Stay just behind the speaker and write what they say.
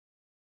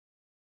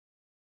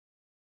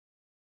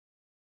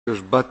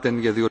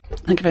Thank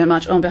you very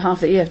much. On behalf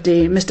of the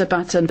EFD, Mr.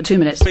 Batten, for 2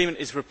 minutes. The agreement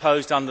is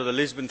proposed under the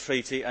Lisbon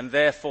Treaty and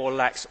therefore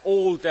lacks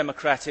all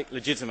democratic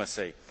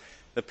legitimacy.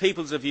 The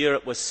peoples of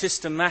Europe were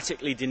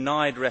systematically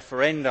denied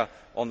referenda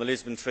on the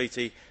Lisbon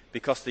Treaty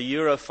because the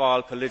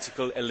europhile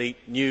political elite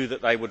knew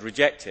that they would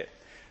reject it.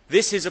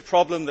 This is a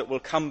problem that will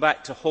come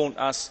back to haunt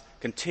us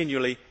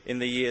continually in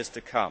the years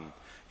to come.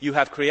 You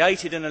have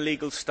created an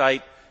illegal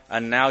state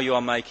and now you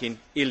are making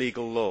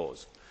illegal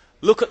laws.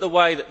 Look at the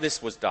way that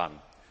this was done.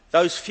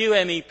 Those few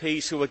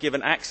MEPs who were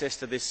given access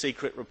to this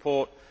secret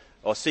report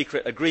or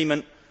secret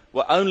agreement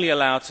were only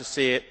allowed to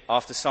see it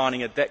after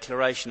signing a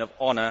declaration of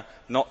honour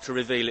not to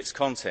reveal its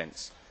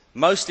contents.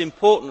 Most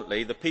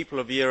importantly, the people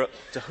of Europe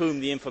to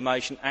whom the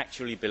information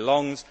actually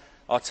belongs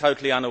are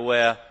totally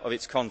unaware of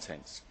its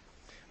contents.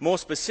 More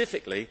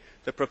specifically,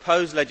 the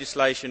proposed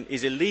legislation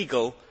is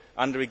illegal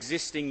under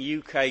existing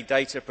UK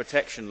data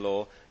protection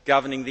law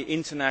governing the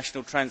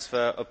international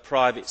transfer of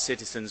private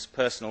citizens'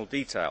 personal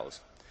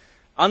details.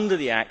 Under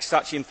the Act,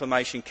 such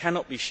information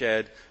cannot be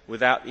shared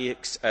without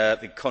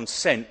the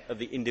consent of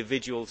the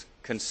individuals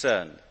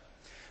concerned.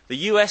 The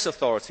US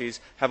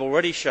authorities have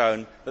already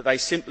shown that they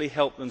simply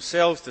help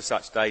themselves to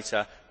such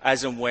data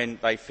as and when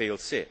they feel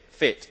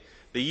fit.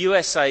 The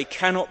USA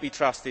cannot be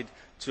trusted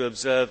to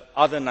observe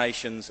other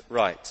nations'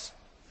 rights.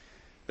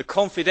 The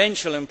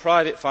confidential and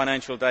private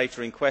financial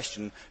data in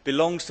question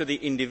belongs to the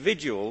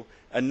individual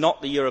and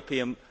not the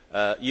European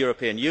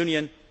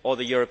Union or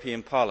the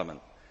European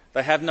Parliament.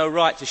 They have no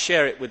right to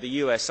share it with the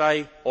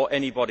USA or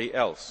anybody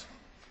else.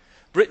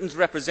 Britain's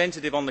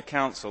representative on the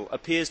Council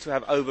appears to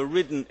have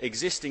overridden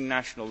existing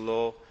national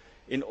law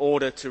in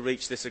order to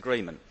reach this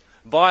agreement.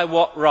 By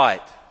what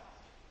right?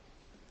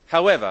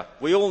 However,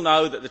 we all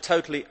know that the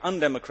totally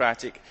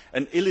undemocratic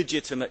and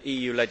illegitimate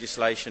EU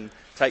legislation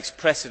takes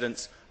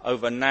precedence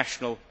over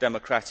national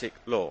democratic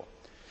law.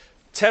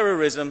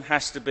 Terrorism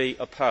has to be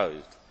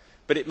opposed,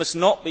 but it must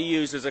not be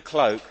used as a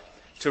cloak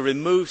to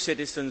remove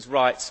citizens'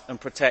 rights and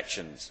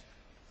protections.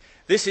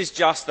 This is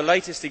just the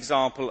latest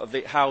example of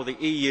how the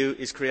EU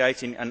is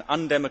creating an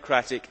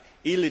undemocratic,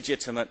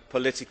 illegitimate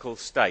political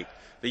state.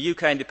 The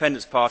UK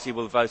Independence Party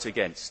will vote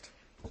against.